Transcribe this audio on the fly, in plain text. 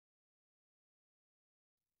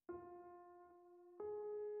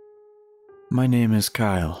My name is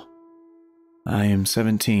Kyle. I am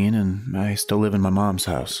 17 and I still live in my mom's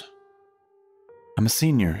house. I'm a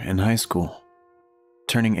senior in high school,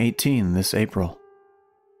 turning 18 this April.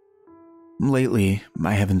 Lately,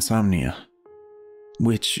 I have insomnia,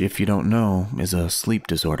 which, if you don't know, is a sleep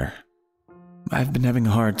disorder. I've been having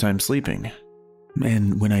a hard time sleeping,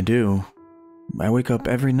 and when I do, I wake up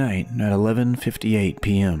every night at 11:58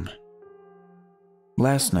 p.m.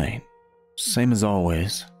 Last night, same as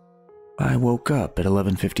always, I woke up at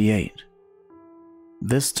 11:58.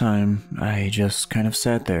 This time, I just kind of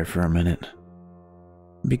sat there for a minute,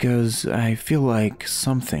 because I feel like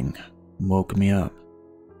something woke me up.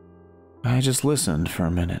 I just listened for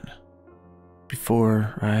a minute,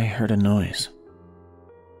 before I heard a noise.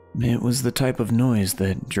 It was the type of noise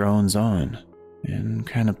that drones on, and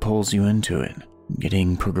kind of pulls you into it,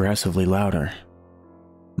 getting progressively louder.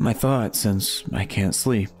 I thought, since I can't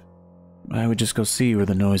sleep, I would just go see where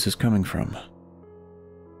the noise is coming from.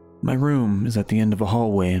 My room is at the end of a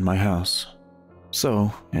hallway in my house,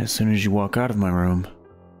 so as soon as you walk out of my room,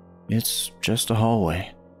 it's just a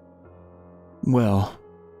hallway. Well,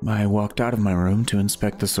 I walked out of my room to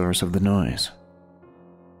inspect the source of the noise.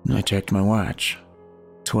 I checked my watch,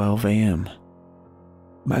 12 a.m.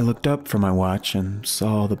 I looked up from my watch and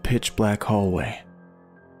saw the pitch black hallway.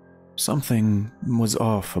 Something was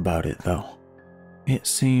off about it, though. It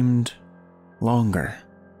seemed longer.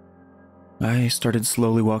 I started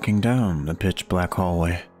slowly walking down the pitch black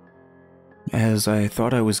hallway. As I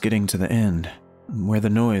thought I was getting to the end, where the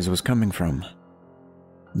noise was coming from,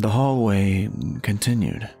 the hallway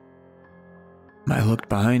continued. I looked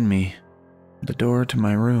behind me. The door to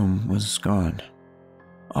my room was gone.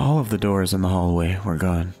 All of the doors in the hallway were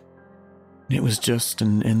gone. It was just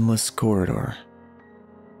an endless corridor.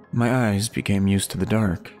 My eyes became used to the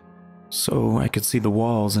dark, so I could see the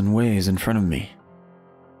walls and ways in front of me.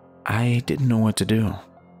 I didn't know what to do,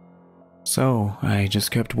 so I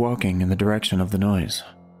just kept walking in the direction of the noise.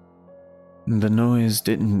 The noise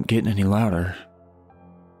didn't get any louder.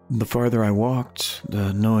 The farther I walked,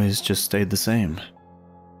 the noise just stayed the same.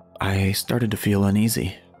 I started to feel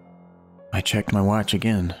uneasy. I checked my watch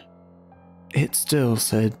again. It still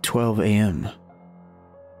said 12 a.m.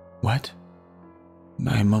 What?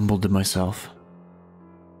 I mumbled to myself.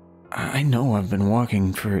 I know I've been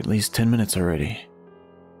walking for at least 10 minutes already.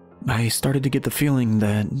 I started to get the feeling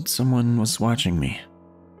that someone was watching me.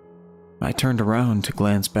 I turned around to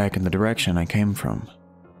glance back in the direction I came from.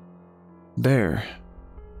 There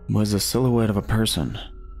was a silhouette of a person.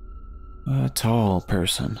 A tall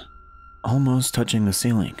person, almost touching the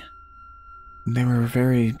ceiling. They were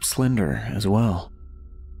very slender as well.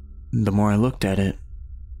 The more I looked at it,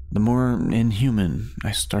 the more inhuman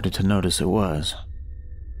I started to notice it was.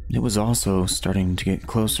 It was also starting to get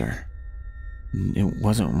closer. It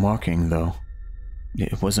wasn't walking, though.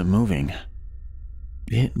 It wasn't moving.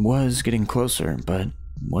 It was getting closer, but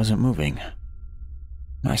wasn't moving.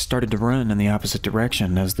 I started to run in the opposite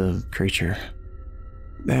direction as the creature.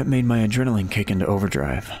 That made my adrenaline kick into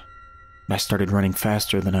overdrive. I started running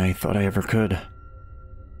faster than I thought I ever could.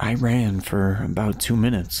 I ran for about 2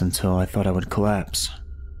 minutes until I thought I would collapse.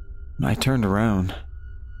 I turned around.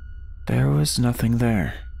 There was nothing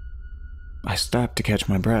there. I stopped to catch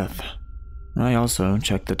my breath. I also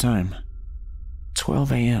checked the time.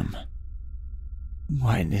 12 a.m.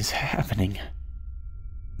 What is happening?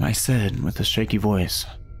 I said with a shaky voice.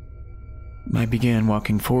 I began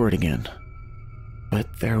walking forward again, but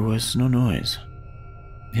there was no noise.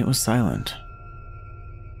 It was silent.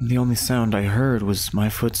 The only sound I heard was my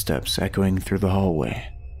footsteps echoing through the hallway.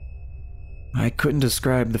 I couldn't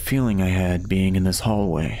describe the feeling I had being in this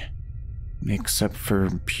hallway, except for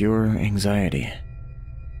pure anxiety.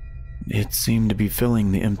 It seemed to be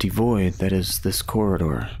filling the empty void that is this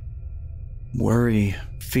corridor. Worry,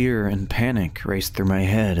 fear, and panic raced through my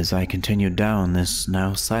head as I continued down this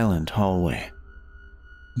now silent hallway.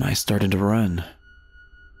 I started to run.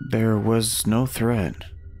 There was no threat,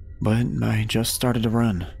 but I just started to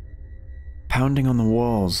run, pounding on the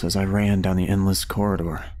walls as I ran down the endless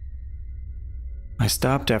corridor. I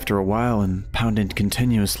stopped after a while and pounded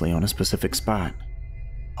continuously on a specific spot,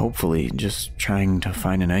 hopefully just trying to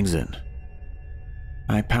find an exit.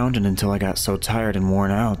 I pounded until I got so tired and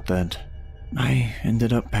worn out that I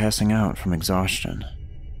ended up passing out from exhaustion.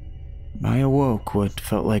 I awoke what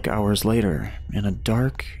felt like hours later in a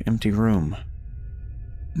dark, empty room.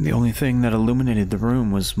 The only thing that illuminated the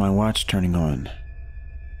room was my watch turning on.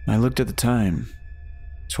 I looked at the time,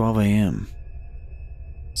 12 a.m.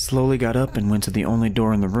 Slowly got up and went to the only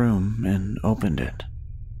door in the room and opened it.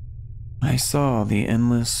 I saw the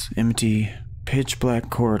endless, empty, pitch black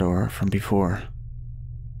corridor from before.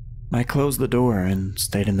 I closed the door and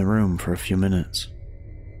stayed in the room for a few minutes.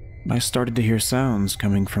 I started to hear sounds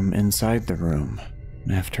coming from inside the room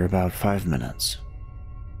after about 5 minutes.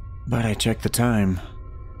 But I checked the time.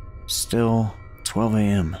 Still 12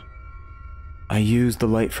 a.m. I used the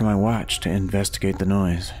light from my watch to investigate the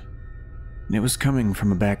noise. It was coming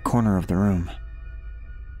from a back corner of the room.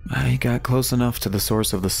 I got close enough to the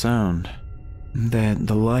source of the sound that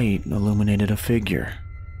the light illuminated a figure.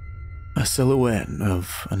 A silhouette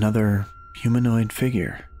of another humanoid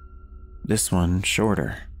figure. This one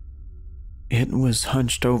shorter. It was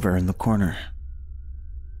hunched over in the corner.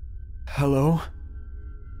 "Hello?"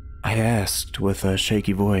 I asked with a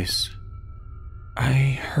shaky voice.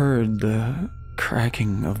 I heard the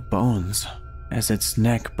cracking of bones as its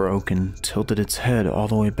neck broke and tilted its head all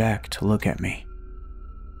the way back to look at me.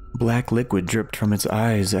 Black liquid dripped from its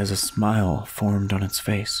eyes as a smile formed on its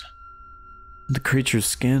face. The creature's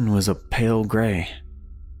skin was a pale gray.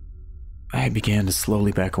 I began to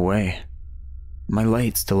slowly back away, my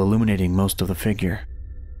light still illuminating most of the figure.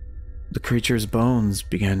 The creature's bones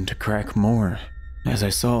began to crack more as I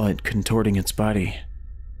saw it contorting its body,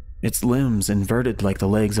 its limbs inverted like the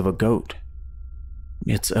legs of a goat.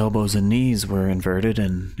 Its elbows and knees were inverted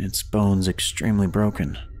and its bones extremely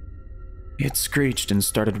broken. It screeched and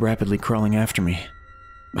started rapidly crawling after me.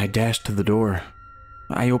 I dashed to the door.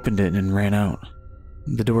 I opened it and ran out.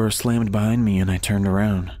 The door slammed behind me and I turned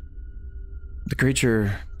around. The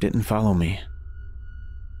creature didn't follow me.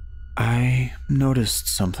 I noticed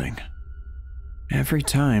something. Every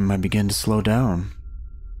time I begin to slow down,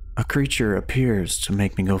 a creature appears to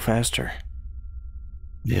make me go faster.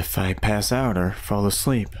 If I pass out or fall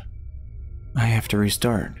asleep, I have to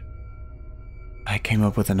restart. I came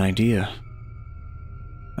up with an idea.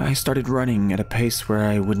 I started running at a pace where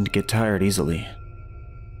I wouldn't get tired easily.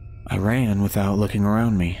 I ran without looking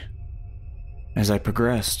around me. As I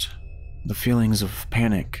progressed, the feelings of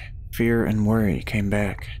panic, fear, and worry came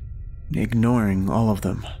back, ignoring all of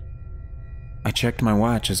them. I checked my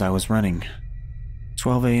watch as I was running.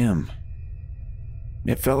 12 a.m.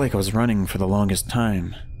 It felt like I was running for the longest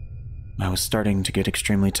time. I was starting to get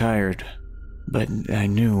extremely tired, but I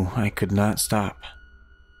knew I could not stop.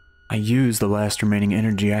 I used the last remaining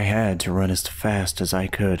energy I had to run as fast as I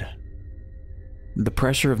could. The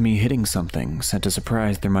pressure of me hitting something sent a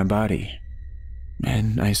surprise through my body,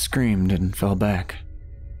 and I screamed and fell back.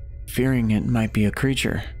 Fearing it might be a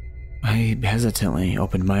creature, I hesitantly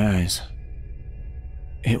opened my eyes.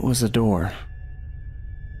 It was a door.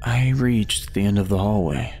 I reached the end of the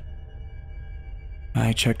hallway.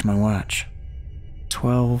 I checked my watch.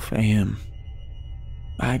 12 a.m.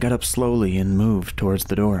 I got up slowly and moved towards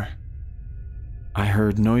the door. I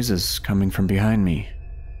heard noises coming from behind me,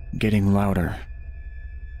 getting louder.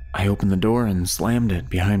 I opened the door and slammed it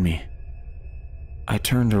behind me. I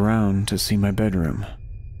turned around to see my bedroom.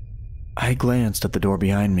 I glanced at the door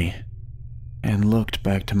behind me and looked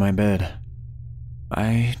back to my bed.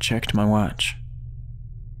 I checked my watch.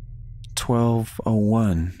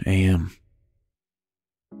 12:01 a.m.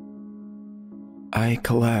 I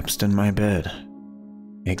collapsed in my bed,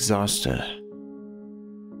 exhausted.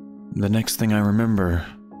 The next thing I remember,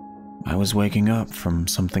 I was waking up from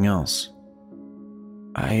something else.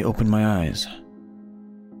 I opened my eyes.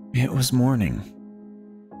 It was morning.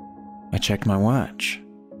 I checked my watch.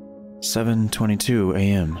 7:22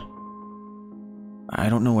 a.m. I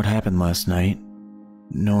don't know what happened last night,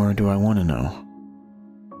 nor do I want to know.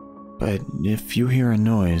 But if you hear a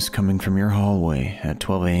noise coming from your hallway at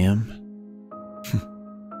 12 a.m.,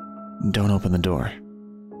 don't open the door.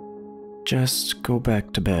 Just go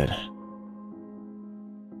back to bed.